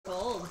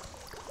cold.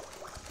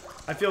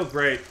 I feel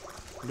great.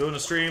 I'm doing a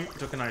stream,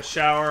 took a nice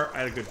shower, I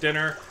had a good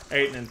dinner, I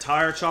ate an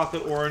entire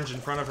chocolate orange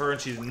in front of her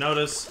and she didn't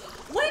notice.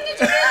 When did you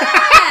do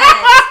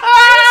that?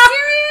 Are you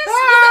serious?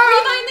 Were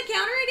you behind the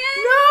counter again?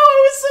 No,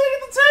 I was sitting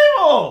at the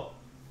table!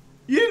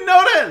 You didn't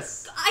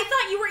notice! I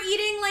thought you were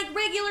eating like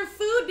regular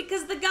food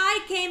because the guy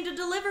came to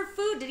deliver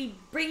food. Did he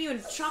bring you a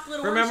chocolate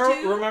orange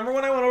too? Remember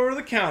when I went over to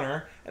the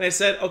counter and I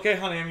said, okay,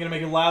 honey, I'm going to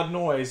make a loud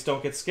noise,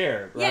 don't get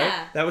scared, right?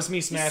 Yeah. That was me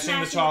smashing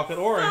the smashing chocolate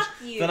it. orange.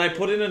 Fuck you. Then I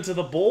put it into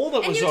the bowl that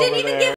And was you over didn't even there. give